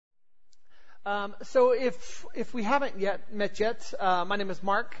So if we haven't yet met yet, my name is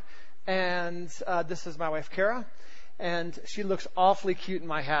Mark, and this is my wife Kara, and she looks awfully cute in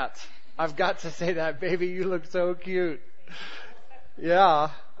my hat. I've got to say that, baby, you look so cute. Yeah,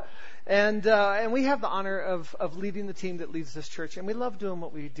 and we have the honor of leading the team that leads this church, and we love doing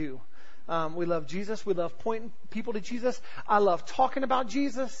what we do. We love Jesus. We love pointing people to Jesus. I love talking about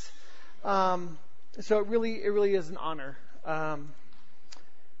Jesus. So it really is an honor.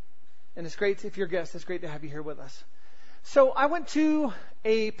 And it's great, if you're a guest, it's great to have you here with us. So I went to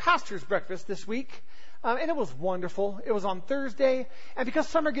a pastor's breakfast this week, and it was wonderful. It was on Thursday, and because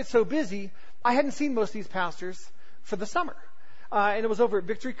summer gets so busy, I hadn't seen most of these pastors for the summer. And it was over at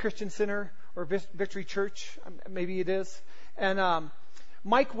Victory Christian Center, or Victory Church, maybe it is. And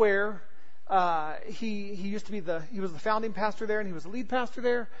Mike Ware, he used to be he was the founding pastor there, and he was the lead pastor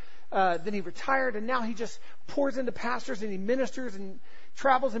there. Then he retired, and now he just pours into pastors, and he ministers and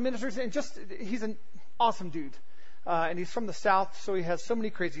travels and ministers, and he's an awesome dude. And he's from the South, so he has so many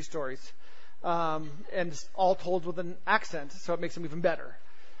crazy stories, and it's all told with an accent, so it makes him even better.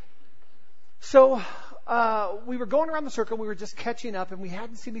 So we were going around the circle, we were just catching up, and we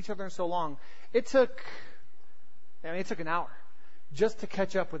hadn't seen each other in so long. It took an hour just to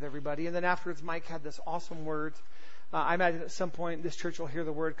catch up with everybody, and then afterwards, Mike had this awesome word. I imagine at some point this church will hear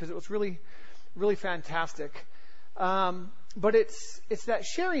the word because it was really, really fantastic. But it's that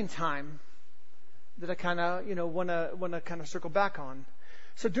sharing time that I kind of want to kind of circle back on.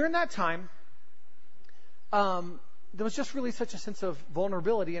 So during that time, there was just really such a sense of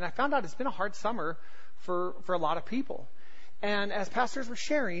vulnerability, and I found out it's been a hard summer for a lot of people. And as pastors were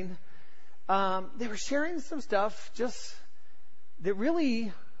sharing, they were sharing some stuff just that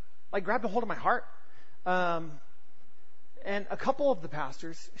really grabbed a hold of my heart. And a couple of the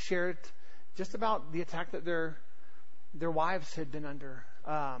pastors shared just about the attack that their wives had been under.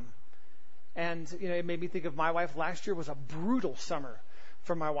 And it made me think of my wife. Last year was a brutal summer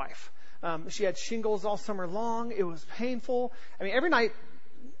for my wife. She had shingles all summer long. It was painful. I mean, every night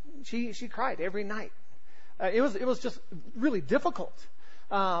she cried every night. It was just really difficult.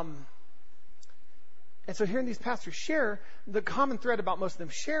 And so hearing these pastors share, the common thread about most of them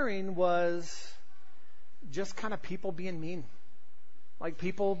sharing was just kind of people being mean, like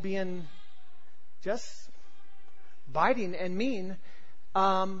people being just biting and mean,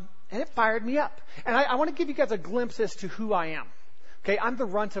 and it fired me up. And I want to give you guys a glimpse as to who I am. Okay, I'm the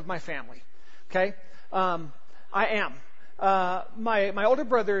runt of my family. Okay, I am. My older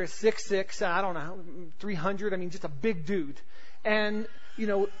brother is 6'6", I don't know, 300. I mean, just a big dude. And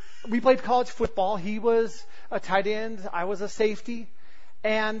we played college football. He was a tight end. I was a safety.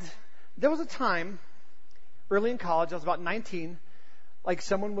 And there was a time early in college, I was about 19,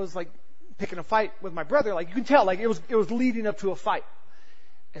 someone was picking a fight with my brother. You can tell, it was leading up to a fight.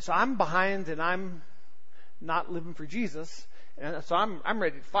 And so I'm behind, and I'm not living for Jesus, and so I'm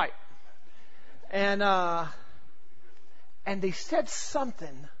ready to fight. And they said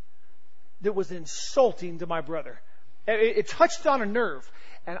something that was insulting to my brother. It touched on a nerve,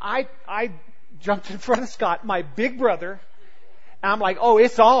 and I jumped in front of Scott, my big brother, and I'm like, "Oh,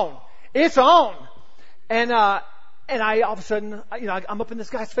 it's on, it's on." And I all of a sudden, I'm up in this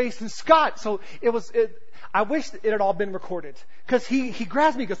guy's face, and Scott. So I wish it had all been recorded, because he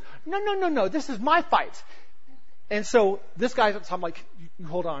grabs me, and goes, "No, this is my fight." And so this guy, so I'm like,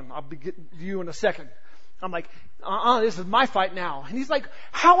 "Hold on, I'll be getting to you in a second." I'm like, "This is my fight now." And he's like,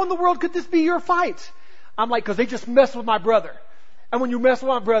 "How in the world could this be your fight?" I'm like, "Because they just messed with my brother, and when you mess with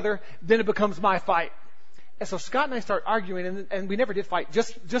my brother, then it becomes my fight." And so Scott and I start arguing, and we never did fight.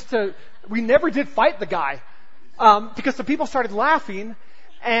 We never did fight the guy, because the people started laughing,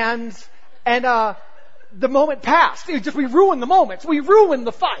 and the moment passed. We ruined the moment. We ruined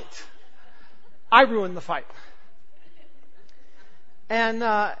the fight. I ruined the fight, and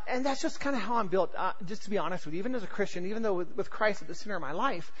that's just kind of how I'm built. Just to be honest with you, even as a Christian, even though with Christ at the center of my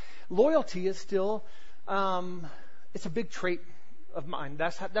life, loyalty is still it's a big trait of mine.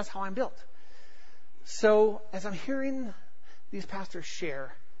 That's how I'm built. So as I'm hearing these pastors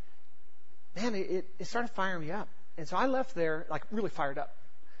share, man, it started firing me up. And so I left there really fired up.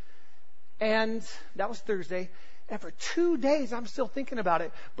 And that was Thursday. And for 2 days, I'm still thinking about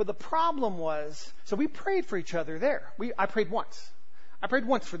it. But the problem was, so we prayed for each other there. I prayed once. I prayed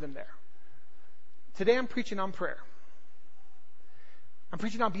once for them there. Today I'm preaching on prayer. I'm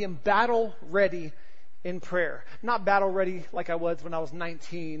preaching on being battle ready in prayer. Not battle ready like I was when I was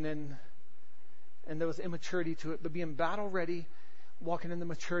 19 and there was immaturity to it, but being battle ready, walking in the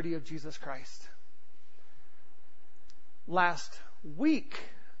maturity of Jesus Christ. Last week,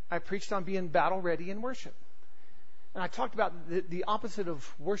 I preached on being battle ready in worship. And I talked about the opposite of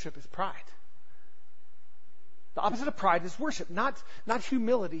worship is pride. The opposite of pride is worship, not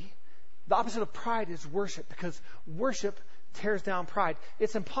humility. The opposite of pride is worship, because worship tears down pride.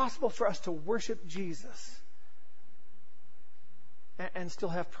 It's impossible for us to worship Jesus and still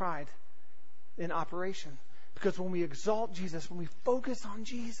have pride in operation. Because when we exalt Jesus, when we focus on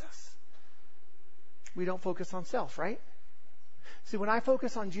Jesus, we don't focus on self, right? See, when I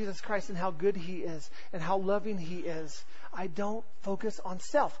focus on Jesus Christ and how good He is and how loving He is, I don't focus on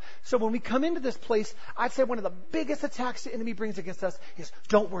self. So when we come into this place, I'd say one of the biggest attacks the enemy brings against us is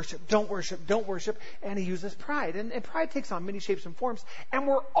don't worship, don't worship, don't worship. And he uses pride. And pride takes on many shapes and forms. And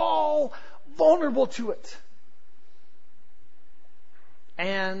we're all vulnerable to it.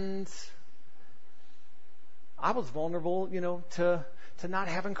 And I was vulnerable, to not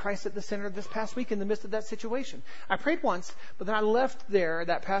having Christ at the center this past week in the midst of that situation. I prayed once, but then I left there,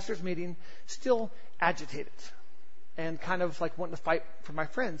 that pastor's meeting, still agitated and kind of like wanting to fight for my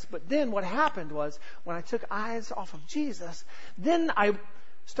friends. But then what happened was, when I took eyes off of Jesus, then I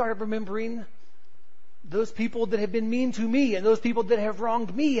started remembering those people that have been mean to me, and those people that have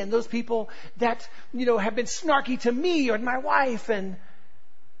wronged me, and those people that, have been snarky to me or my wife. And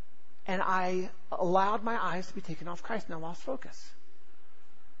I allowed my eyes to be taken off Christ, and I lost focus.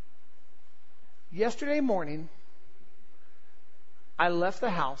 Yesterday morning, I left the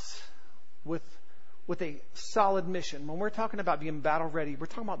house with a solid mission. When we're talking about being battle ready, we're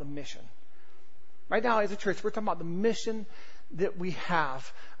talking about the mission. Right now, as a church, we're talking about the mission that we have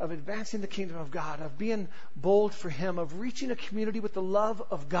of advancing the kingdom of God, of being bold for Him, of reaching a community with the love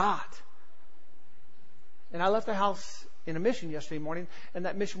of God. And I left the house in a mission yesterday morning, and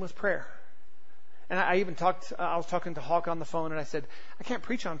that mission was prayer. And I was talking to Hawk on the phone, and I said, I can't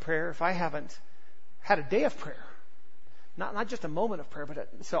preach on prayer if I haven't had a day of prayer. Not just a moment of prayer,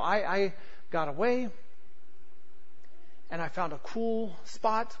 so I got away, and I found a cool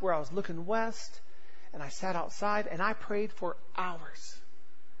spot where I was looking west, and I sat outside, and I prayed for hours.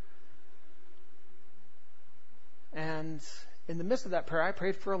 And in the midst of that prayer, I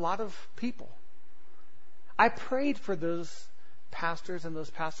prayed for a lot of people. I prayed for those pastors and those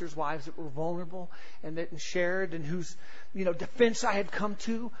pastors' wives that were vulnerable and that shared, and whose defense I had come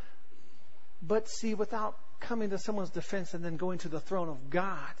to. But see, without coming to someone's defense and then going to the throne of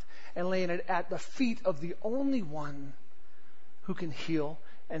God and laying it at the feet of the only one who can heal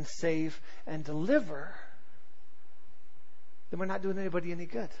and save and deliver, then we're not doing anybody any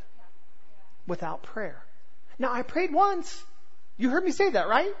good without prayer. Now, I prayed once. You heard me say that,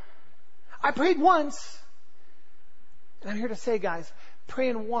 right? I prayed once. And I'm here to say, guys,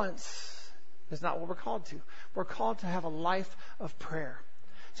 praying once is not what we're called to. We're called to have a life of prayer.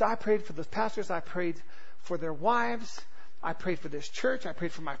 So I prayed for those pastors. I prayed for their wives. I prayed for this church. I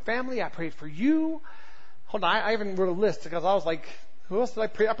prayed for my family. I prayed for you. Hold on. I even wrote a list because I was like, who else did I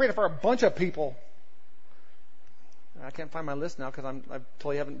pray? I prayed for a bunch of people. I can't find my list now because I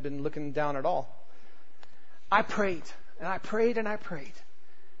totally haven't been looking down at all. I prayed and I prayed and I prayed.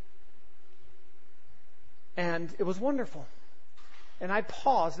 And it was wonderful. And I'd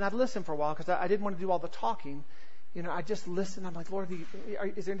pause and I'd listen for a while because I didn't want to do all the talking. I just listened. I'm like, Lord,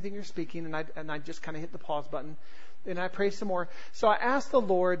 is there anything you're speaking? And I just kind of hit the pause button. And I prayed some more. So I asked the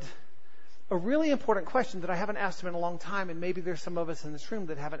Lord a really important question that I haven't asked Him in a long time. And maybe there's some of us in this room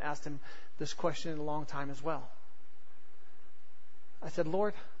that haven't asked Him this question in a long time as well. I said,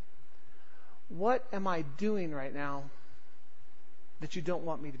 Lord, what am I doing right now that you don't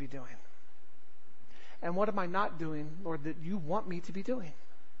want me to be doing? And what am I not doing, Lord, that you want me to be doing?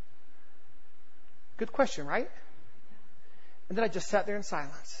 Good question, right? And then I just sat there in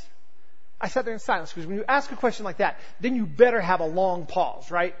silence. I sat there in silence because when you ask a question like that, then you better have a long pause,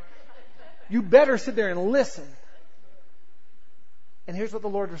 right? You better sit there and listen. And here's what the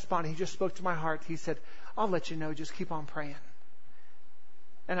Lord responded. He just spoke to my heart. He said, I'll let you know. Just keep on praying.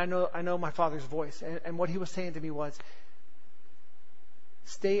 And I know my Father's voice. And what He was saying to me was,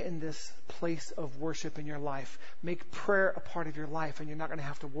 stay in this place of worship in your life. Make prayer a part of your life, and you're not going to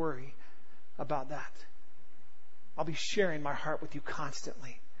have to worry about that. I'll be sharing my heart with you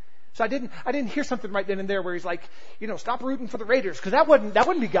constantly. So I didn't hear something right then and there where He's like, stop rooting for the Raiders, because that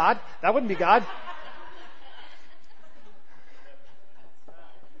wouldn't be God. That wouldn't be God.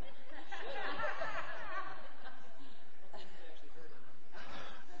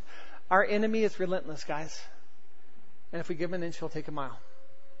 Our enemy is relentless, guys. And if we give him an inch, he'll take a mile.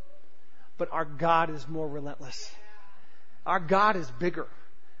 But our God is more relentless. Our God is bigger.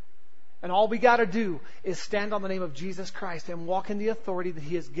 And all we got to do is stand on the name of Jesus Christ and walk in the authority that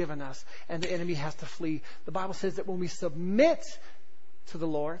He has given us, and the enemy has to flee. The Bible says that when we submit to the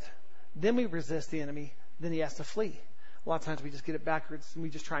Lord, then we resist the enemy, then he has to flee. A lot of times we just get it backwards and we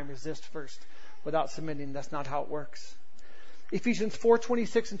just try and resist first. without submitting. That's not how it works. Ephesians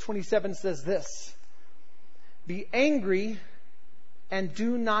 4:26 and 27 says this. Be angry and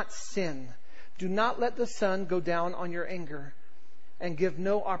do not sin. Do not let the sun go down on your anger, and give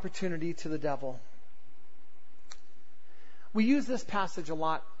no opportunity to the devil. We use this passage a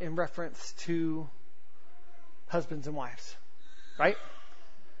lot in reference to husbands and wives, right?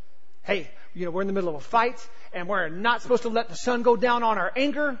 Hey, we're in the middle of a fight, and we're not supposed to let the sun go down on our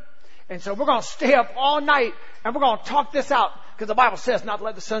anger. And so we're going to stay up all night, and we're going to talk this out, because the Bible says not to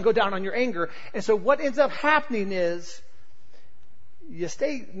let the sun go down on your anger. And so what ends up happening is you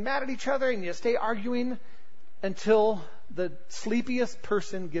stay mad at each other, and you stay arguing until the sleepiest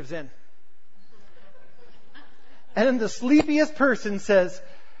person gives in. And then the sleepiest person says,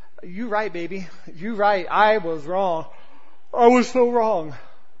 "You right, baby. You right. I was wrong. I was so wrong."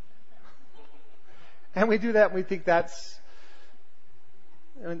 And we do that, and we think that's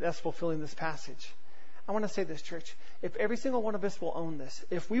fulfilling this passage. I want to say this, church. If every single one of us will own this,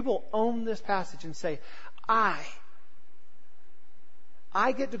 if we will own this passage and say, I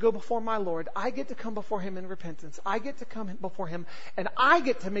get to go before my Lord. I get to come before Him in repentance. I get to come before Him, and I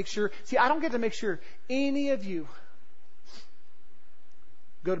get to make sure. See, I don't get to make sure any of you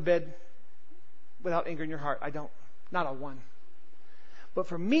go to bed without anger in your heart. I don't. Not a one. But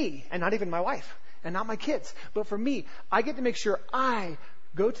for me, and not even my wife, and not my kids, but for me, I get to make sure I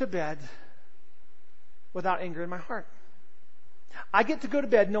go to bed without anger in my heart. I get to go to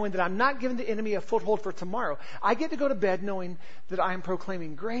bed knowing that I'm not giving the enemy a foothold for tomorrow. I get to go to bed knowing that I am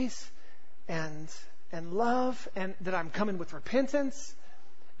proclaiming grace and love, and that I'm coming with repentance.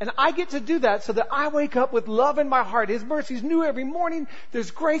 And I get to do that so that I wake up with love in my heart. His mercy's new every morning.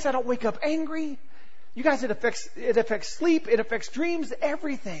 There's grace. I don't wake up angry. You guys, it affects sleep. It affects dreams,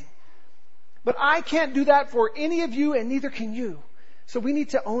 everything. But I can't do that for any of you, and neither can you. So we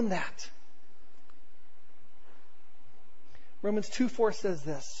need to own that. Romans 2:4 says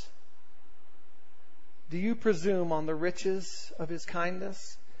this. Do you presume on the riches of His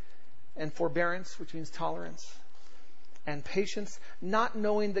kindness and forbearance, which means tolerance, and patience, not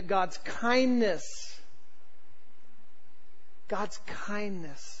knowing that God's kindness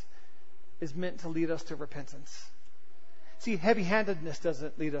is meant to lead us to repentance? See, heavy-handedness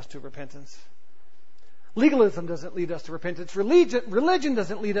doesn't lead us to repentance. Legalism doesn't lead us to repentance. Religion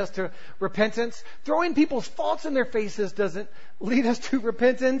doesn't lead us to repentance. Throwing people's faults in their faces doesn't lead us to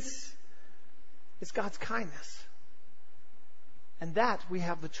repentance. It's God's kindness. And that we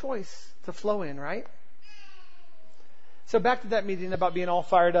have the choice to flow in, right? So back to that meeting about being all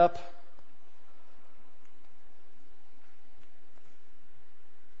fired up.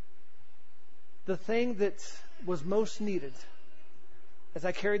 The thing that was most needed as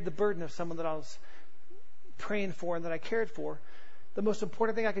I carried the burden of someone that I was praying for and that I cared for, the most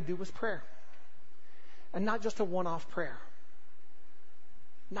important thing I could do was prayer. And not just a one-off prayer.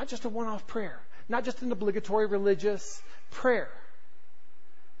 Not just a one-off prayer. Not just an obligatory religious prayer.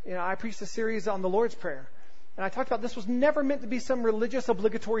 I preached a series on the Lord's Prayer. And I talked about this was never meant to be some religious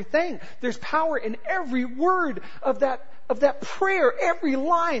obligatory thing. There's power in every word of that prayer, every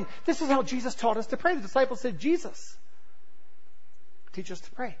line. This is how Jesus taught us to pray. The disciples said, Jesus, teach us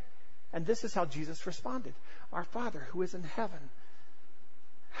to pray. And this is how Jesus responded. Our Father who is in heaven,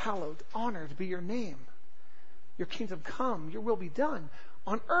 hallowed, honored be your name. Your kingdom come, your will be done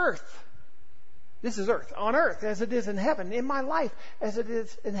on earth. This is earth. On earth as it is in heaven. In my life as it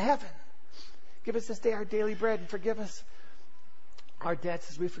is in heaven. Give us this day our daily bread, and forgive us our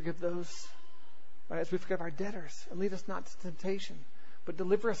debts as we forgive those, as we forgive our debtors. And lead us not to temptation, but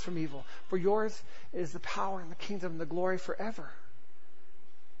deliver us from evil. For yours is the power and the kingdom and the glory forever.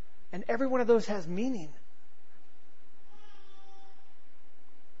 And every one of those has meaning.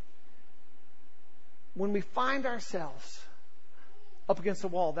 When we find ourselves up against a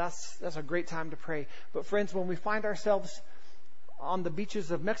wall, that's a great time to pray. But friends, when we find ourselves on the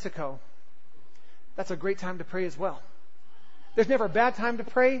beaches of Mexico, that's a great time to pray as well. There's never a bad time to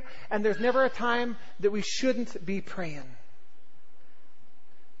pray, and there's never a time that we shouldn't be praying.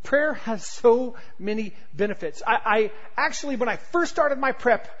 Prayer has so many benefits. I actually, when I first started my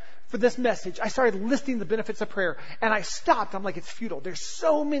prep for this message, I started listing the benefits of prayer, and I stopped. I'm like, it's futile. There's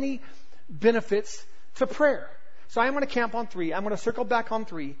so many benefits to prayer. So I'm going to camp on 3. I'm going to circle back on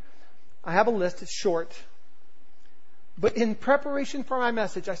 3. I have a list. It's short. But in preparation for my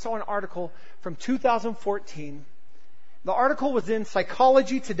message, I saw an article from 2014. The article was in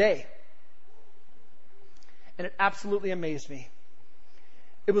Psychology Today. And it absolutely amazed me.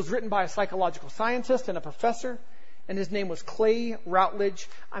 It was written by a psychological scientist and a professor. And his name was Clay Routledge.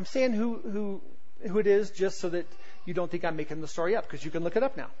 I'm saying who it is just so that you don't think I'm making the story up, because you can look it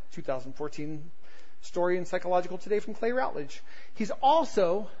up now. 2014 story in Psychological Today from Clay Routledge. He's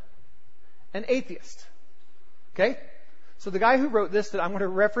also an atheist. Okay? So the guy who wrote this, that I'm going to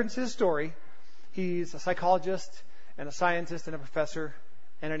reference his story, he's a psychologist and a scientist and a professor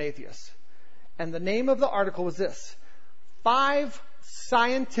and an atheist. And the name of the article was this: 5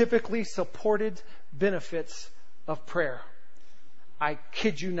 scientifically supported benefits of prayer. I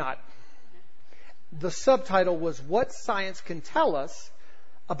kid you not. The subtitle was, What Science Can Tell Us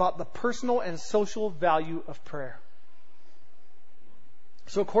About the Personal and Social Value of Prayer.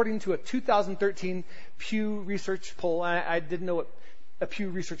 So according to a 2013 Pew Research poll, I didn't know what a Pew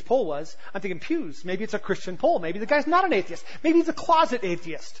Research poll was. I'm thinking pews. Maybe it's a Christian poll. Maybe the guy's not an atheist. Maybe he's a closet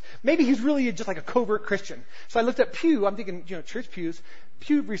atheist. Maybe he's really just like a covert Christian. So I looked at Pew. I'm thinking, church pews.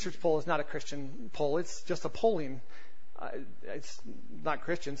 Pew Research poll is not a Christian poll. It's just a polling. It's not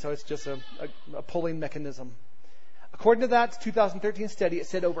Christian, so it's just a polling mechanism. According to that 2013 study, it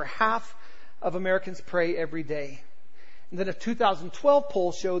said over half of Americans pray every day. And then a 2012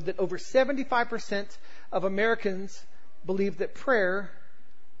 poll showed that over 75% of Americans believe that prayer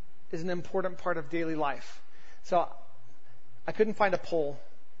is an important part of daily life. So I couldn't find a poll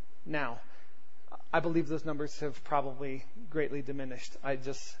now. I believe those numbers have probably greatly diminished. I'd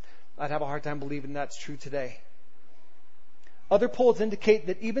have a hard time believing that's true today. Other polls indicate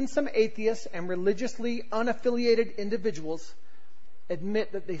that even some atheists and religiously unaffiliated individuals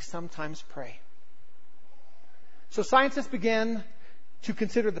admit that they sometimes pray. So scientists began to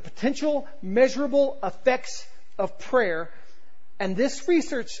consider the potential measurable effects of prayer, and this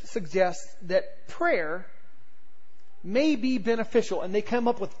research suggests that prayer may be beneficial, and they come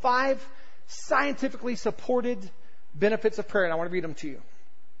up with 5 scientifically supported benefits of prayer, and I want to read them to you.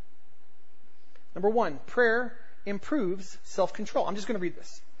 Number 1, prayer improves self-control. I'm just going to read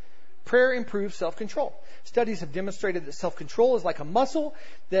this. Prayer improves self-control. Studies have demonstrated that self-control is like a muscle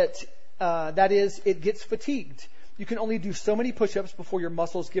that is, it gets fatigued. You can only do so many push-ups before your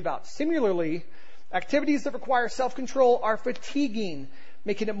muscles give out. Similarly, activities that require self-control are fatiguing,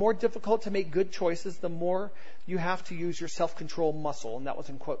 making it more difficult to make good choices the more you have to use your self-control muscle. And that was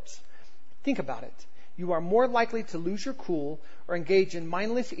in quotes. Think about it. You are more likely to lose your cool or engage in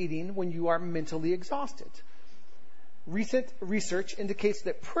mindless eating when you are mentally exhausted. Recent research indicates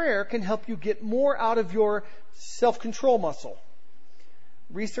that prayer can help you get more out of your self-control muscle.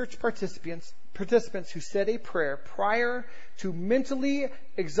 Research participants who said a prayer prior to mentally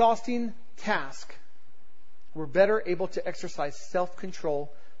exhausting task were better able to exercise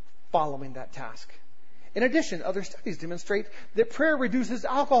self-control following that task. In addition, other studies demonstrate that prayer reduces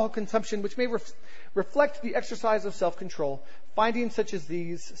alcohol consumption, which may reflect the exercise of self-control. Findings such as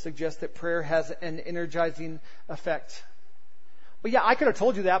these suggest that prayer has an energizing effect. Well, yeah, I could have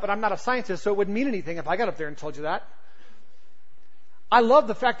told you that, but I'm not a scientist, so it wouldn't mean anything if I got up there and told you that. I love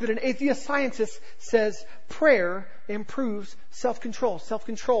the fact that an atheist scientist says prayer improves self-control.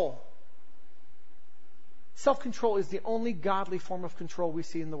 Self-control. Self-control is the only godly form of control we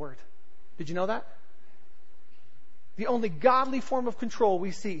see in the Word. Did you know that? The only godly form of control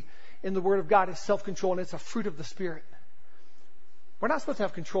we see in the Word of God is self-control, and it's a fruit of the Spirit. We're not supposed to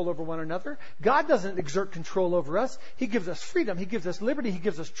have control over one another. God doesn't exert control over us. He gives us freedom. He gives us liberty. He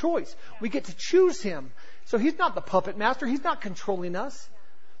gives us choice. We get to choose Him. So He's not the puppet master. He's not controlling us.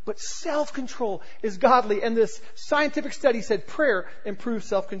 But self-control is godly. And this scientific study said prayer improves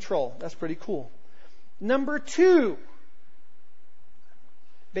self-control. That's pretty cool. Number 2.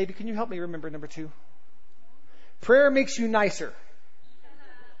 Baby, can you help me remember number 2? Prayer makes you nicer.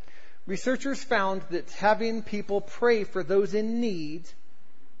 Researchers found that having people pray for those in need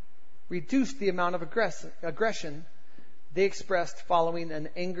reduced the amount of aggression they expressed following an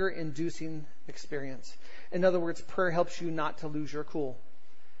anger-inducing experience. In other words, prayer helps you not to lose your cool.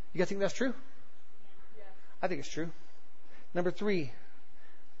 You guys think that's true? Yeah. I think it's true. Number 3.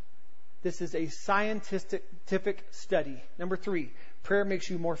 This is a scientific study. Number 3. Prayer makes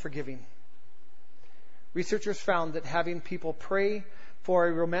you more forgiving. Researchers found that having people pray for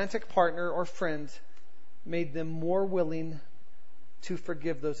a romantic partner or friend made them more willing to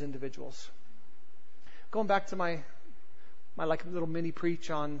forgive those individuals. Going back to my like little mini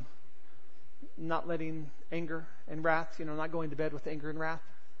preach on not letting anger and wrath, not going to bed with anger and wrath.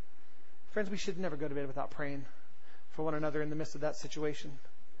 Friends, we should never go to bed without praying for one another in the midst of that situation.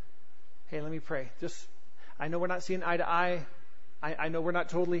 Hey, let me pray. I know we're not seeing eye to eye. I know we're not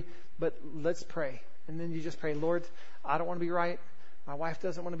totally, but let's pray. And then you just pray, Lord, I don't want to be right. My wife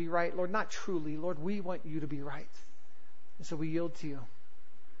doesn't want to be right. Lord, not truly. Lord, we want you to be right. And so we yield to you.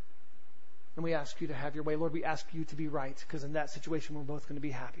 And we ask you to have your way. Lord, we ask you to be right, because in that situation, we're both going to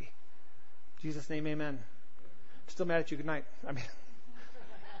be happy. In Jesus' name, amen. still mad at you. Good night. I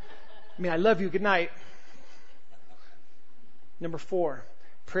mean, I love you. Good night. Number 4,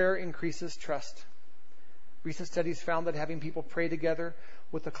 prayer increases trust. Recent studies found that having people pray together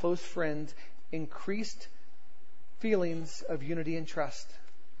with a close friend increased feelings of unity and trust.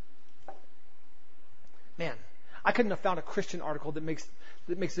 Man, I couldn't have found a Christian article that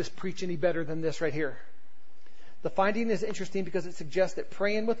makes this preach any better than this right here. The finding is interesting because it suggests that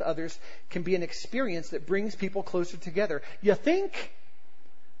praying with others can be an experience that brings people closer together. You think?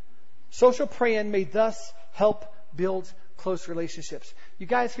 Social praying may thus help build close relationships. You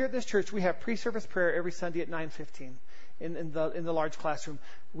guys, here at this church, we have pre-service prayer every Sunday at 9:15 in the large classroom.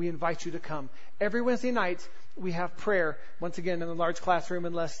 We invite you to come. Every Wednesday night, we have prayer, once again, in the large classroom,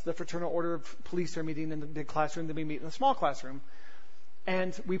 unless the Fraternal Order of Police are meeting in the big classroom, then we meet in the small classroom.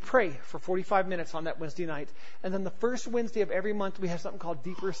 And we pray for 45 minutes on that Wednesday night. And then the first Wednesday of every month, we have something called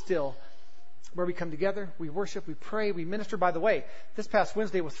Deeper Still, where we come together, we worship, we pray, we minister. By the way, this past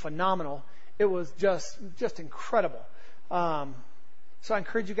Wednesday was phenomenal. It was just incredible. So I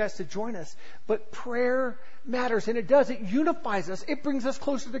encourage you guys to join us. But prayer matters, and it does. It unifies us. It brings us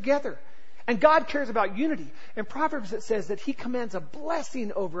closer together. And God cares about unity. In Proverbs, it says that He commands a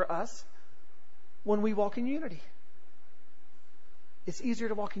blessing over us when we walk in unity. It's easier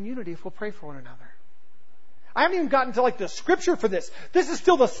to walk in unity if we'll pray for one another. I haven't even gotten to the scripture for this. This is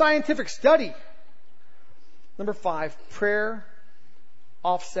still the scientific study. Number 5, prayer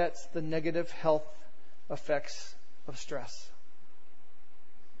offsets the negative health effects of stress.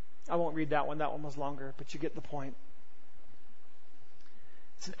 I won't read that one. That one was longer, but you get the point.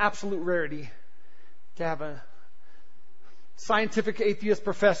 It's an absolute rarity to have a scientific atheist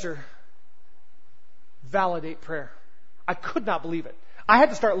professor validate prayer. I could not believe it. I had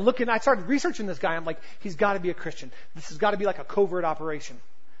to start looking. I started researching this guy. I'm like, he's got to be a Christian. This has got to be like a covert operation.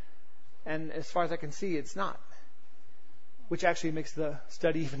 And as far as I can see, it's not. Which actually makes the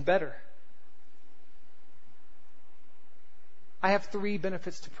study even better. I have 3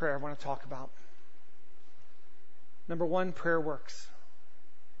 benefits to prayer I want to talk about. Number 1, prayer works.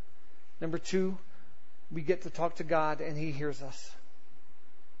 Number 2, we get to talk to God and He hears us.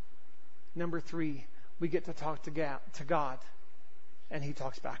 Number 3, we get to talk to God and He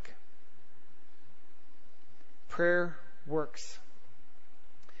talks back. Prayer works.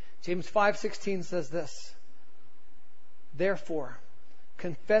 James 5:16 says this: Therefore,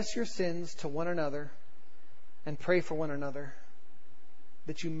 confess your sins to one another and pray for one another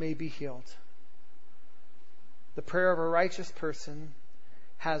that you may be healed. The prayer of a righteous person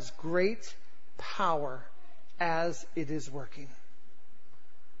has great power as it is working.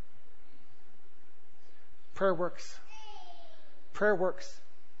 Prayer works. Prayer works.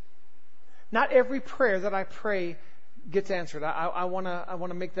 Not every prayer that I pray gets answered. I want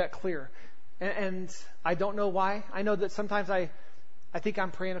to make that clear. And I don't know why. I know that sometimes I think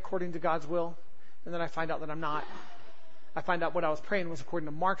I'm praying according to God's will, and then I find out that I'm not. I find out what I was praying was according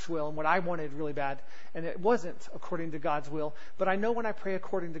to Mark's will and what I wanted really bad, and it wasn't according to God's will. But I know when I pray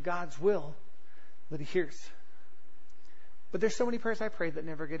according to God's will that He hears. But there's so many prayers I pray that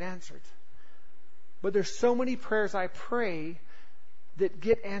never get answered. But there's so many prayers I pray that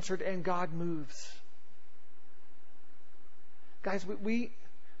get answered and God moves. Guys, we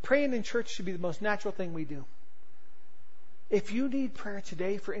praying in church should be the most natural thing we do. If you need prayer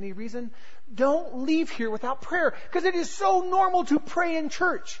today for any reason, don't leave here without prayer, because it is so normal to pray in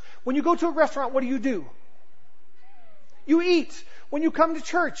church. When you go to a restaurant, what do? You eat. When you come to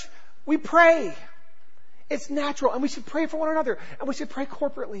church, we pray. It's natural, and we should pray for one another, and we should pray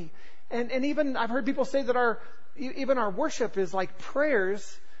corporately. And even I've heard people say that our worship is like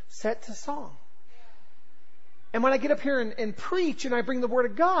prayers set to song. And when I get up here and preach and I bring the Word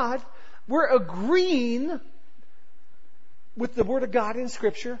of God, we're agreeing with the Word of God in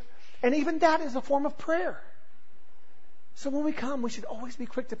Scripture. And even that is a form of prayer. So when we come, we should always be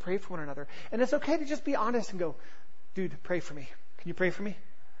quick to pray for one another. And it's okay to just be honest and go, dude, pray for me. Can you pray for me?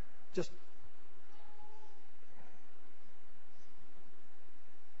 Just,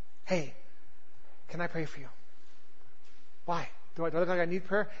 hey, can I pray for you? Why? Do I look like I need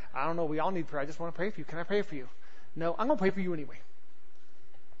prayer? I don't know. We all need prayer. I just want to pray for you. Can I pray for you? No, I'm going to pray for you anyway.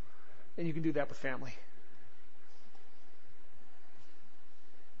 And you can do that with family.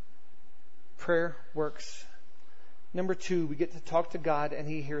 Prayer works. Number 2, we get to talk to God and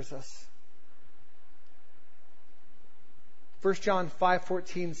He hears us. 1 John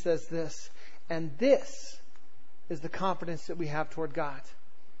 5:14 says this: And this is the confidence that we have toward God,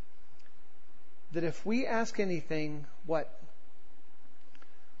 that if we ask anything, what?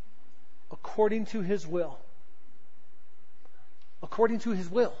 According to His will. According to His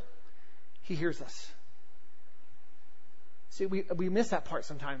will, He hears us. See, we miss that part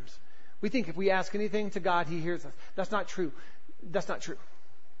sometimes. We think if we ask anything to God, He hears us. That's not true. That's not true.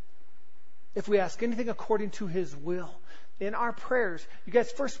 If we ask anything according to His will, in our prayers, you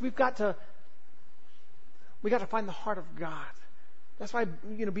guys, first we got to find the heart of God. That's why,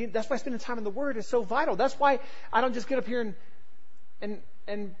 that's why spending time in the Word is so vital. That's why I don't just get up here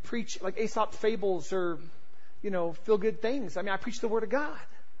and preach like Aesop fables or, feel good things. I preach the Word of God.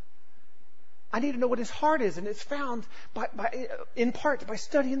 I need to know what His heart is, and it's found in part by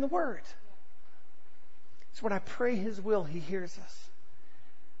studying the Word. So when I pray His will, He hears us.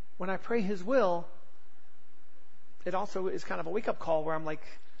 When I pray His will, it also is kind of a wake-up call where I'm like,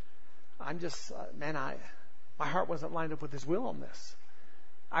 my heart wasn't lined up with His will on this.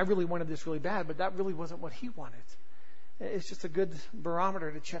 I really wanted this really bad, but that really wasn't what He wanted. It's just a good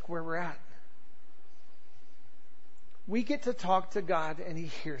barometer to check where we're at. We get to talk to God, and He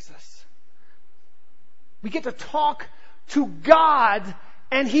hears us. We get to talk to God,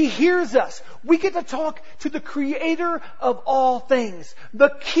 and He hears us. We get to talk to the Creator of all things, the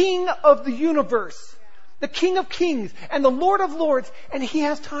King of the universe, the King of kings, and the Lord of lords, and He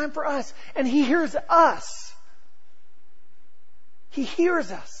has time for us, and He hears us. He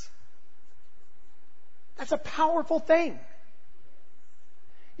hears us. That's a powerful thing.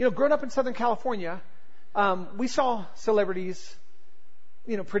 Growing up in Southern California, we saw celebrities,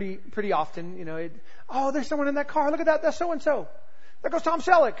 pretty often. There's someone in that car. Look at that. That's so and so. There goes Tom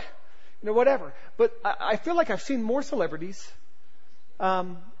Selleck. Whatever. But I feel like I've seen more celebrities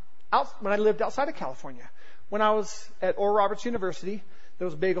when I lived outside of California. When I was at Oral Roberts University, there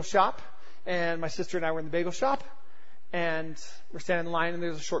was a bagel shop, and my sister and I were in the bagel shop, and we're standing in line, and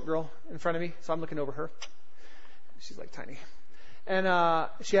there's a short girl in front of me, so I'm looking over her. She's like tiny. And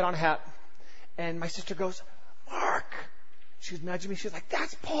she had on a hat. And my sister goes, Mark. She's nudging me. She's like,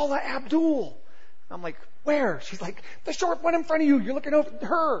 that's Paula Abdul. I'm like, where? She's like, the short one in front of you. You're looking over at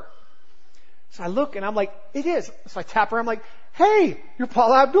her. So I look, and I'm like, it is. So I tap her. I'm like, hey, you're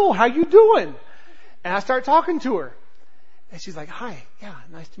Paula Abdul. How you doing? And I start talking to her. And she's like, hi. Yeah,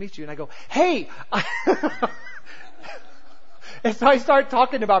 nice to meet you. And I go, hey. And so I start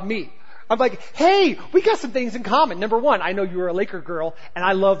talking about me. I'm like, hey, we got some things in common. Number one, I know you were a Laker girl, and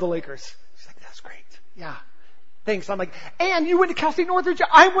I love the Lakers. She's like, that's great. Yeah. Thanks. I'm like, and you went to Cal State Northridge?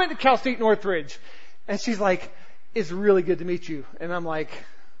 I went to Cal State Northridge. And she's like, it's really good to meet you. And I'm like,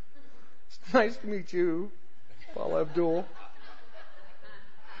 it's nice to meet you, Paula Abdul.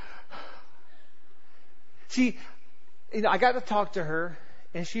 See, I got to talk to her,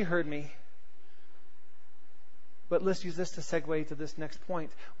 and she heard me. But let's use this to segue to this next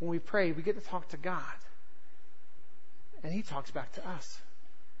point. When we pray, we get to talk to God. And He talks back to us.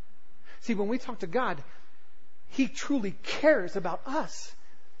 See, when we talk to God, He truly cares about us.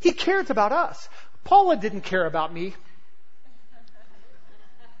 He cares about us. Paula didn't care about me.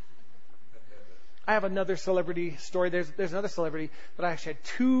 I have another celebrity story. There's another celebrity that I actually had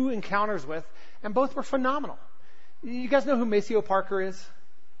 2 encounters with, and both were phenomenal. You guys know who Maceo Parker is?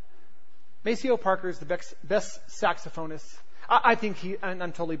 Maceo Parker is the best saxophonist. I think and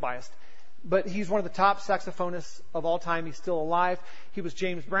I'm totally biased, but he's one of the top saxophonists of all time. He's still alive. He was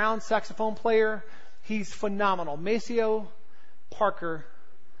James Brown's saxophone player. He's phenomenal. Maceo Parker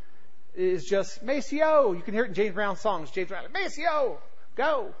is just Maceo. You can hear it in James Brown songs. James Brown, Maceo,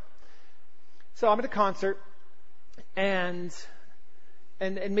 go. So I'm at a concert, and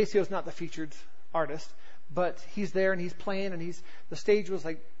Maceo's not the featured artist, but he's there and he's playing, and the stage was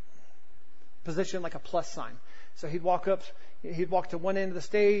like positioned like a plus sign. So he'd walk to one end of the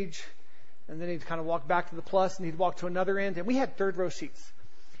stage, and then he'd kind of walk back to the plus, and he'd walk to another end, and we had 3rd row seats.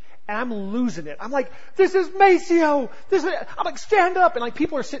 And I'm losing it. I'm like, this is Maceo. I'm like, stand up. And like,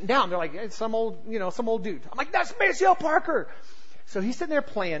 people are sitting down. They're like, it's some old dude. I'm like, that's Maceo Parker. So he's sitting there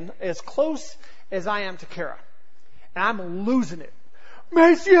playing as close as I am to Kara. And I'm losing it.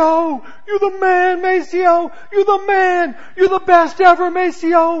 Maceo, you're the man, Maceo. You're the man. You're the best ever,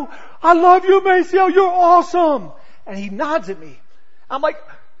 Maceo. I love you, Maceo. You're awesome. And he nods at me. I'm like,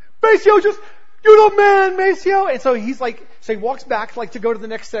 Maceo, you're the man, Maceo. And so he walks back to go to the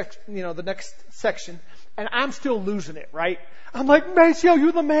next section. And I'm still losing it, right? I'm like, Maceo,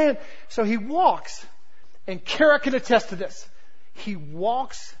 you're the man. So he walks, and Kara can attest to this. He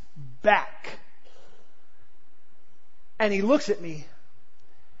walks back, and he looks at me,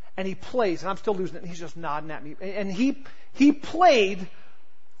 and he plays, and I'm still losing it, and he's just nodding at me. And he played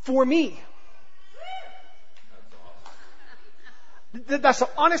for me. That's the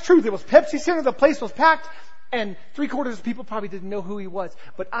honest truth. It was Pepsi Center. The place was packed, and 3/4 of the people probably didn't know who he was.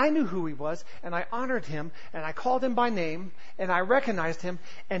 But I knew who he was, and I honored him, and I called him by name, and I recognized him,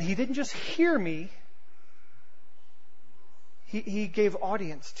 and he didn't just hear me. he gave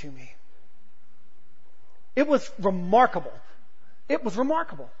audience to me. It was remarkable. It was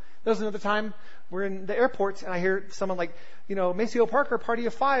remarkable. There was another time we're in the airport and I hear someone like, Maceo Parker, party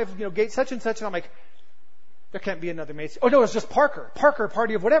of 5, gate such and such. And I'm like, there can't be another Maceo. Oh no, it's just Parker,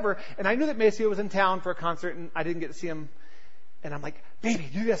 party of whatever. And I knew that Maceo was in town for a concert and I didn't get to see him. And I'm like, baby,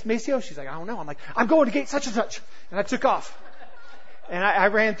 do you guess Maceo? She's like, I don't know. I'm like, I'm going to gate such and such. And I took off. And I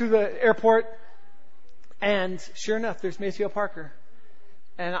ran through the airport. And sure enough, there's Maceo Parker.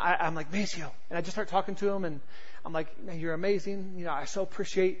 And I'm like, Maceo. And I just start talking to him. And I'm like, man, you're amazing. I so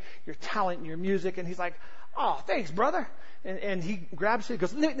appreciate your talent and your music. And he's like, oh, thanks, brother. And he grabs it. He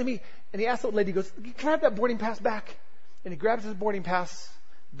goes, let me. And he asks the old lady, he goes, can I have that boarding pass back? And he grabs his boarding pass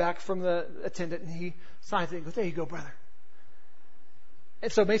back from the attendant. And he signs it and goes, there you go, brother.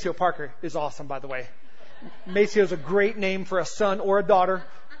 And so Maceo Parker is awesome, by the way. Maceo is a great name for a son or a daughter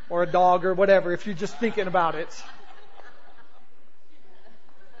or a dog or whatever, if you're just thinking about it.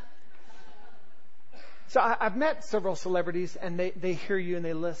 So I've met several celebrities and they hear you and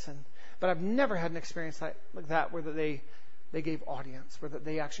they listen. But I've never had an experience like that where they gave audience, where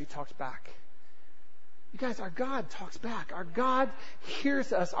they actually talked back. You guys, our God talks back. Our God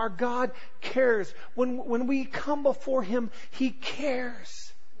hears us. Our God cares. When we come before Him, He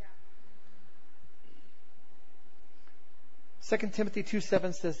cares. 2 Timothy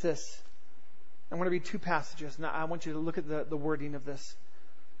 2:7 says this. I'm going to read 2 passages. Now I want you to look at the wording of this.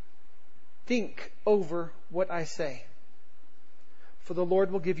 Think over what I say, for the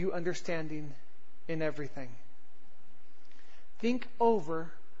Lord will give you understanding in everything. Think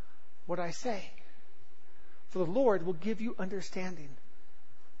over what I say, for the Lord will give you understanding.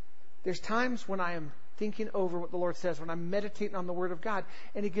 There's times when I am thinking over what the Lord says, when I'm meditating on the Word of God,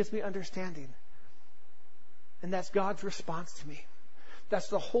 and He gives me understanding. And that's God's response to me. That's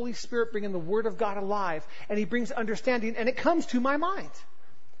the Holy Spirit bringing the Word of God alive, and He brings understanding, and it comes to my mind.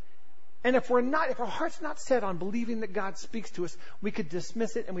 And if our heart's not set on believing that God speaks to us, we could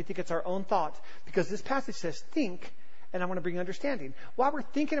dismiss it and we think it's our own thought. Because this passage says, think, and I want to bring understanding. While we're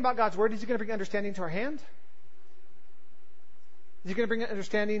thinking about God's Word, is He going to bring understanding to our hand? Is He going to bring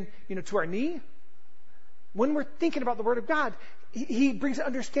understanding, to our knee? When we're thinking about the Word of God, He brings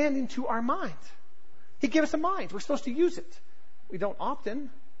understanding to our mind. He gives us a mind. We're supposed to use it. We don't often,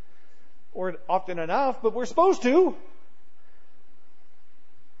 or often enough, but we're supposed to.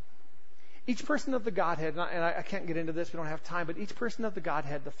 Each person of the Godhead, and I can't get into this, we don't have time, but each person of the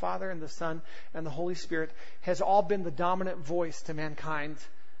Godhead, the Father and the Son and the Holy Spirit, has all been the dominant voice to mankind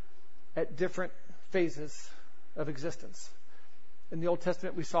at different phases of existence. In the Old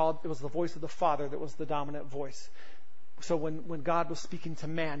Testament, we saw it was the voice of the Father that was the dominant voice. So when God was speaking to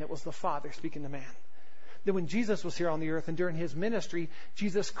man, it was the Father speaking to man. Then when Jesus was here on the earth and during His ministry,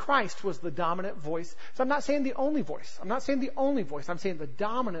 Jesus Christ was the dominant voice. So I'm not saying the only voice. I'm saying the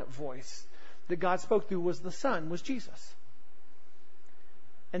dominant voice that God spoke through was the Son, was Jesus.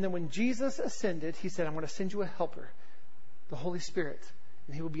 And then when Jesus ascended, He said, I'm going to send you a helper, the Holy Spirit,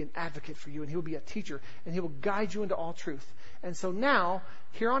 and He will be an advocate for you, and He will be a teacher, and He will guide you into all truth. And so now,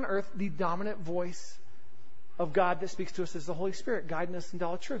 here on earth, the dominant voice of God that speaks to us is the Holy Spirit, guiding us into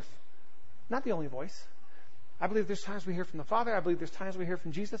all truth. Not the only voice. I believe there's times we hear from the Father. I believe there's times we hear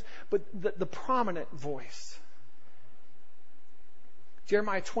from Jesus. But the prominent voice.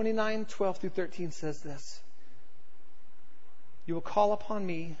 Jeremiah 29:12-13 says this. You will call upon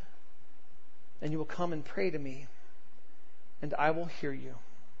me, and you will come and pray to me, and I will hear you.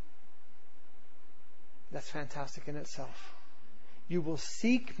 That's fantastic in itself. You will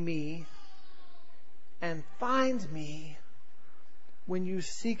seek me and find me when you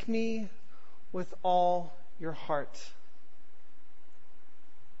seek me with all your heart.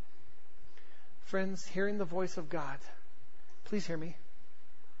 Friends, hearing the voice of God, please hear me.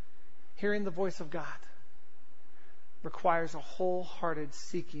 Hearing the voice of God requires a wholehearted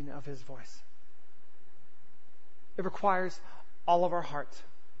seeking of His voice. It requires all of our heart.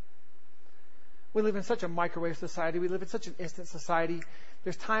 We live in such a microwave society. We live in such an instant society.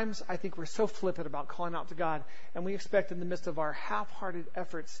 There's times I think we're so flippant about calling out to God, and we expect in the midst of our half-hearted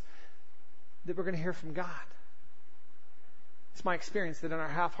efforts that we're going to hear from God. It's my experience that in our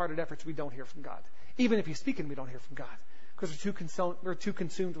half-hearted efforts we don't hear from God. Even if He's speaking, we don't hear from God because we're too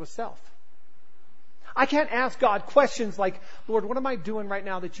consumed with self. I can't ask God questions like, Lord, what am I doing right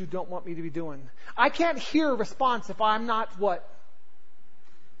now that you don't want me to be doing? I can't hear a response if I'm not what?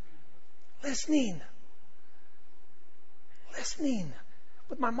 Listening.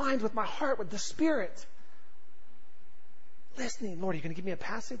 With my mind, with my heart, with the Spirit. Listening. Lord, are you going to give me a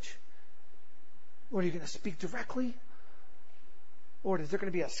passage? Lord, are you going to speak directly? Lord, is there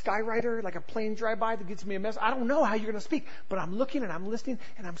going to be a skywriter, like a plane drive by that gets me a message? I don't know how you're going to speak, but I'm looking and I'm listening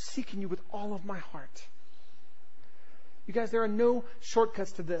and I'm seeking you with all of my heart. You guys, there are no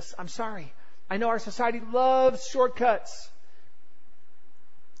shortcuts to this. I'm sorry. I know our society loves shortcuts.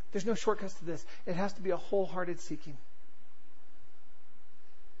 There's no shortcuts to this. It has to be a wholehearted seeking.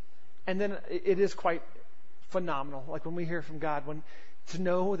 And then it is quite phenomenal. Like when we hear from God, to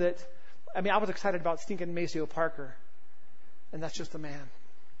know that, I was excited about stinking Maceo Parker. And that's just a man.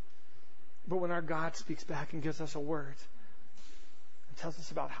 But when our God speaks back and gives us a word and tells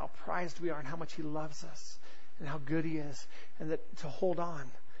us about how prized we are and how much He loves us and how good He is, and that to hold on,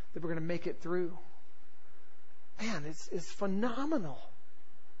 that we're going to make it through. Man, it's phenomenal.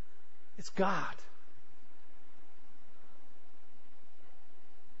 It's God.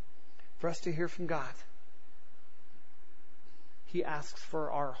 For us to hear from God, He asks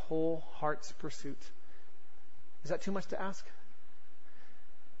for our whole heart's pursuit. Is that too much to ask?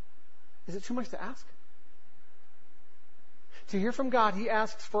 Is it too much to ask? To hear from God, He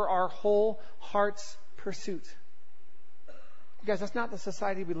asks for our whole heart's pursuit. You guys, that's not the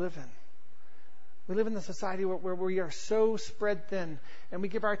society we live in. We live in the society where we are so spread thin and we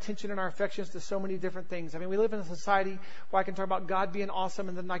give our attention and our affections to so many different things. We live in a society where I can talk about God being awesome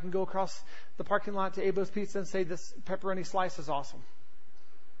and then I can go across the parking lot to Abo's Pizza and say this pepperoni slice is awesome.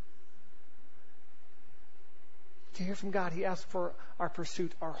 To hear from God, He asks for our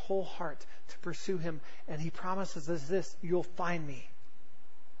pursuit, our whole heart to pursue Him. And He promises us this: you'll find me.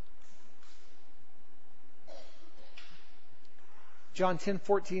 John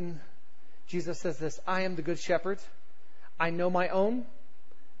 10:14, Jesus says this: I am the good shepherd. I know my own,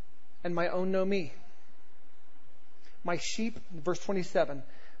 and my own know me. My sheep, verse 27,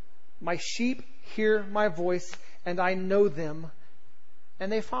 my sheep hear my voice, and I know them,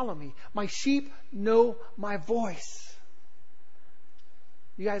 and they follow me. My sheep know my voice.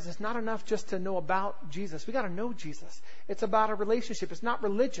 You guys, it's not enough just to know about Jesus. We got to know Jesus. It's about a relationship. It's not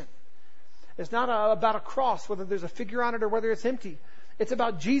religion. It's not about a cross, whether there's a figure on it or whether it's empty. It's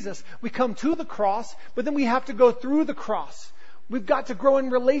about Jesus. We come to the cross, but then we have to go through the cross. We've got to grow in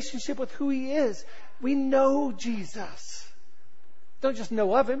relationship with who He is. We know Jesus. Don't just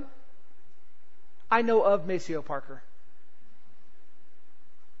know of Him. I know of Maceo Parker.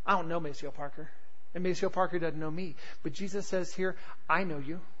 I don't know Maceo Parker. And Maceo Parker doesn't know me. But Jesus says here, I know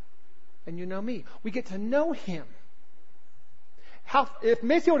you, and you know me. We get to know Him. If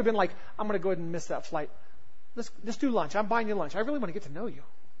Maceo would have been like, I'm going to go ahead and miss that flight. Let's do lunch. I'm buying you lunch. I really want to get to know you.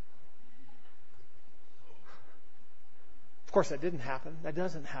 Of course, that didn't happen. That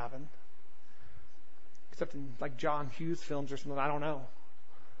doesn't happen. Except in like John Hughes films or something. I don't know.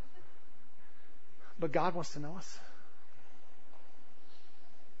 But God wants to know us.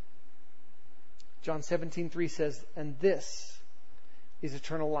 John 17:3 says, and this is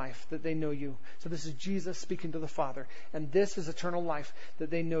eternal life, that they know you. So this is Jesus speaking to the Father. And this is eternal life, that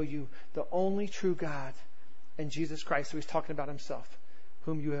they know you, the only true God, and Jesus Christ. So He's talking about Himself,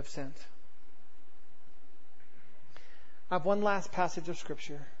 whom you have sent. I have one last passage of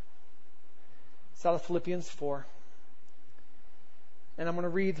Scripture. It's out of Philippians 4. And I'm going to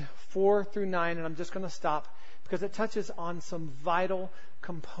read 4 through 9, and I'm just going to stop because it touches on some vital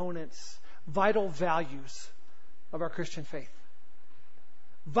components, vital values of our Christian faith.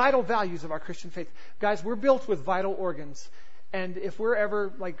 Vital values of our Christian faith. Guys, we're built with vital organs. And if we're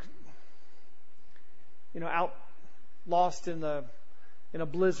ever out lost in a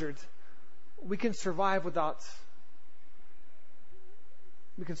blizzard, we can survive with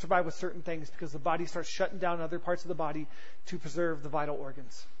certain things because the body starts shutting down other parts of the body to preserve the vital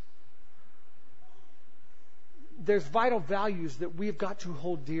organs. There's vital values that we've got to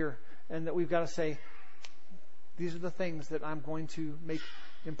hold dear and that we've got to say, these are the things that I'm going to make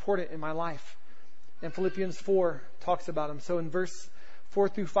important in my life. And Philippians 4 talks about them. So in verse 4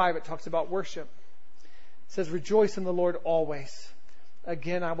 through 5, it talks about worship. It says, rejoice in the Lord always.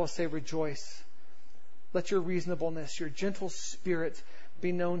 Again, I will say rejoice. Let your reasonableness, your gentle spirit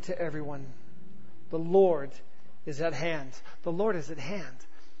be known to everyone. The Lord is at hand. The Lord is at hand.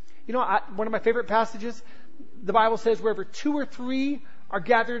 One of my favorite passages, the Bible says, wherever 2 or 3 are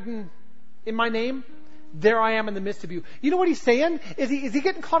gathered in my name, there I am in the midst of you. You know what He's saying? Is he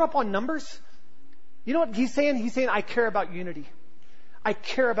getting caught up on numbers? You know what He's saying? He's saying, I care about unity. I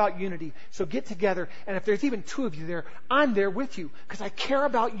care about unity. So get together. And if there's even 2 of you there, I'm there with you because I care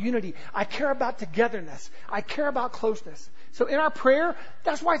about unity. I care about togetherness. I care about closeness. So in our prayer,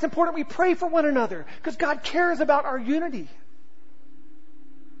 that's why it's important we pray for one another because God cares about our unity.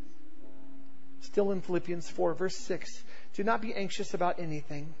 Still in Philippians 4, verse 6, do not be anxious about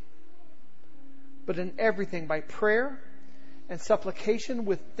anything, but in everything by prayer and supplication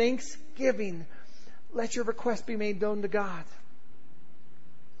with thanksgiving. Let your request be made known to God.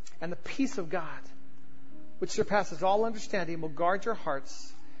 And the peace of God, which surpasses all understanding, will guard your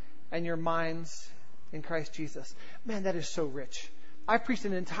hearts and your minds in Christ Jesus. Man, that is so rich. I preached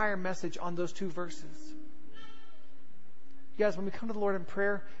an entire message on those 2 verses. You guys, when we come to the Lord in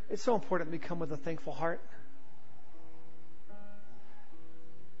prayer, it's so important that we come with a thankful heart.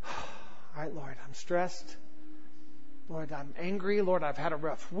 All right, Lord, I'm stressed. Lord, I'm angry. Lord, I've had a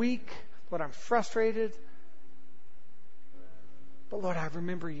rough week. Lord, I'm frustrated. But Lord, I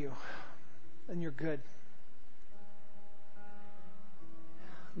remember you, and you're good.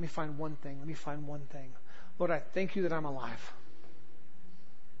 Let me find one thing. Lord, I thank you that I'm alive.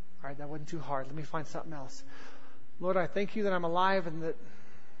 All right, that wasn't too hard. Let me find something else. Lord, I thank you that I'm alive and that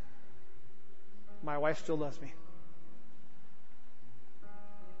my wife still loves me.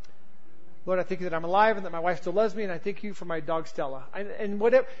 Lord, I thank you that I'm alive and that my wife still loves me, and I thank you for my dog Stella. And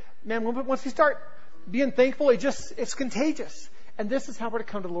whatever, man, once we start being thankful, it's contagious. And this is how we're to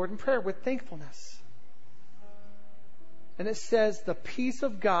come to the Lord in prayer, with thankfulness. And it says, the peace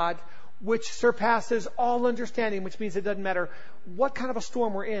of God, which surpasses all understanding, which means it doesn't matter what kind of a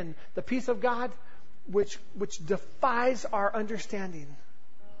storm we're in. The peace of God, which defies our understanding,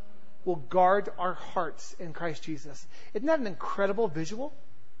 will guard our hearts in Christ Jesus. Isn't that an incredible visual?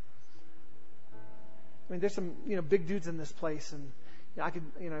 I mean, there's some, big dudes in this place, and I could,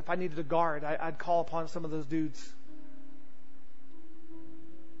 if I needed a guard, I'd call upon some of those dudes.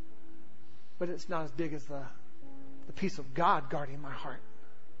 But it's not as big as the peace of God guarding my heart.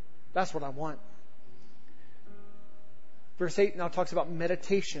 That's what I want. Verse 8 now talks about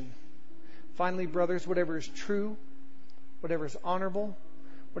meditation. Finally, brothers, whatever is true, whatever is honorable,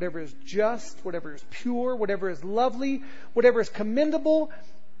 whatever is just, whatever is pure, whatever is lovely, whatever is commendable,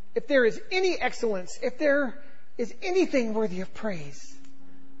 if there is any excellence, if there is anything worthy of praise,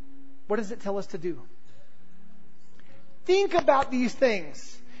 what does it tell us to do? Think about these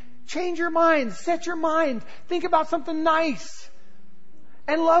things. Change your mind. Set your mind. Think about something nice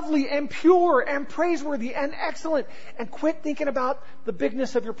and lovely and pure and praiseworthy and excellent. And quit thinking about the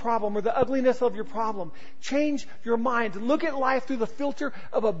bigness of your problem or the ugliness of your problem. Change your mind. Look at life through the filter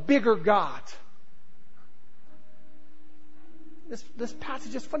of a bigger God. This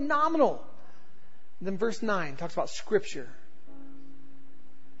passage is phenomenal. And then verse 9 talks about Scripture.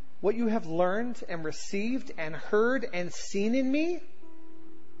 What you have learned and received and heard and seen in me,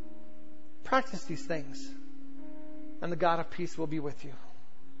 practice these things, and the God of peace will be with you.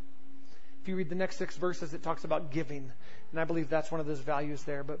 If you read the next 6 verses, it talks about giving, and I believe that's one of those values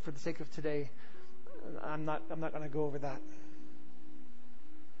there. But for the sake of today, I'm not going to go over that.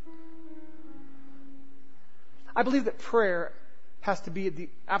 I believe that prayer has to be at the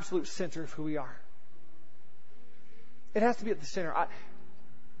absolute center of who we are. It has to be at the center.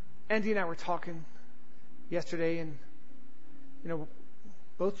 Andy and I were talking yesterday, and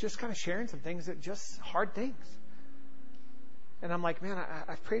both just kind of sharing some things that just hard things. And I'm like, man,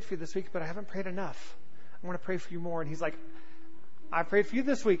 I've prayed for you this week, but I haven't prayed enough. I want to pray for you more. And he's like, I prayed for you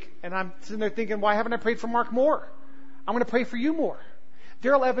this week. And I'm sitting there thinking, why haven't I prayed for Mark more? I'm going to pray for you more.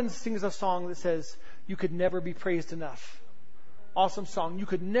 Daryl Evans sings a song that says, you could never be praised enough. Awesome song. You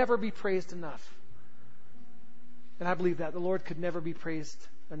could never be praised enough. And I believe that. The Lord could never be praised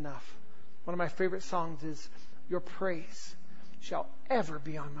enough. One of my favorite songs is, your praise shall ever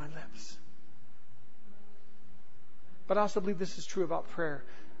be on my lips. But I also believe this is true about prayer.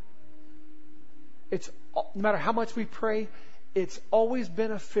 No matter how much we pray, it's always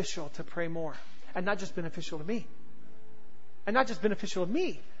beneficial to pray more. And not just beneficial to me. And not just beneficial to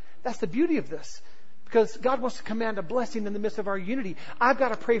me. That's the beauty of this. Because God wants to command a blessing in the midst of our unity. I've got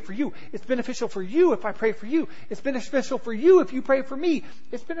to pray for you. It's beneficial for you if I pray for you. It's beneficial for you if you pray for me.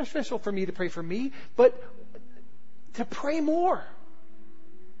 It's beneficial for me to pray for me, but to pray more.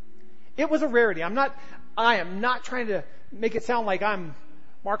 It was a rarity. I am not trying to make it sound like I'm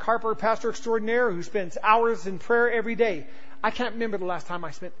Mark Harper, pastor extraordinaire, who spends hours in prayer every day. I can't remember the last time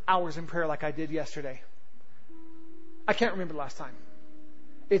I spent hours in prayer like I did yesterday. I can't remember the last time.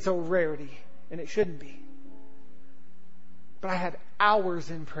 It's a rarity. And it shouldn't be. But I had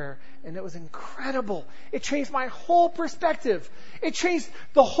hours in prayer, and it was incredible. It changed my whole perspective. It changed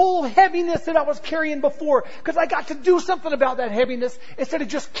the whole heaviness that I was carrying before, because I got to do something about that heaviness instead of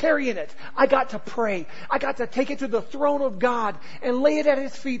just carrying it. I got to pray. I got to take it to the throne of God and lay it at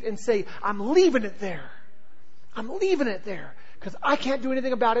His feet and say, I'm leaving it there. I'm leaving it there, because I can't do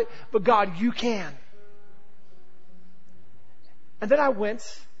anything about it, but God, you can. And then I went,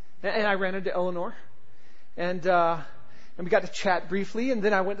 and I ran into Eleanor, and we got to chat briefly, and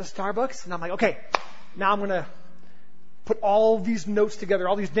then I went to Starbucks, and I'm like, okay, now I'm going to put all these notes together,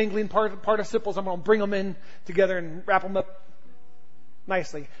 all these dangling participles. I'm going to bring them in together and wrap them up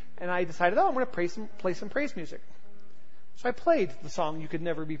nicely. And I decided, I'm going to play some praise music. So I played the song, "You Could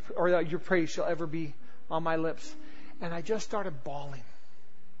Never Be," or "Your Praise Shall Ever Be on My Lips." And I just started bawling.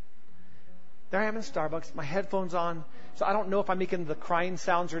 There I am in Starbucks, my headphones on. So I don't know if I'm making the crying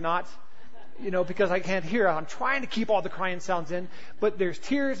sounds or not, because I can't hear. I'm trying to keep all the crying sounds in. But there's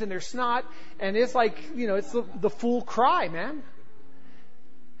tears and there's snot. And it's like, it's the full cry, man.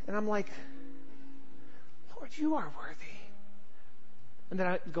 And I'm like, Lord, you are worthy. And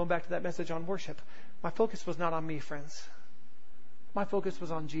then going back to that message on worship, my focus was not on me, friends. My focus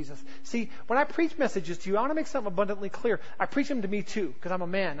was on Jesus. See, when I preach messages to you, I want to make something abundantly clear. I preach them to me too, because I'm a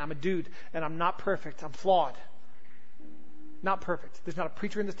man, I'm a dude, and I'm not perfect. I'm flawed. Not perfect. There's not a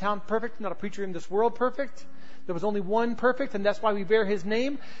preacher in this town perfect, not a preacher in this world perfect. There was only one perfect, and that's why we bear His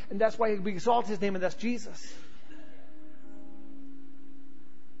name, and that's why we exalt His name, and that's Jesus.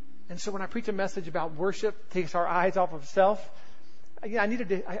 And so when I preach a message about worship, takes our eyes off of self, I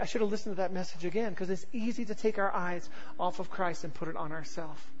should have listened to that message again, because it's easy to take our eyes off of Christ and put it on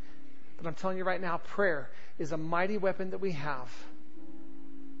ourselves. But I'm telling you right now, prayer is a mighty weapon that we have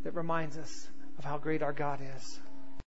that reminds us of how great our God is.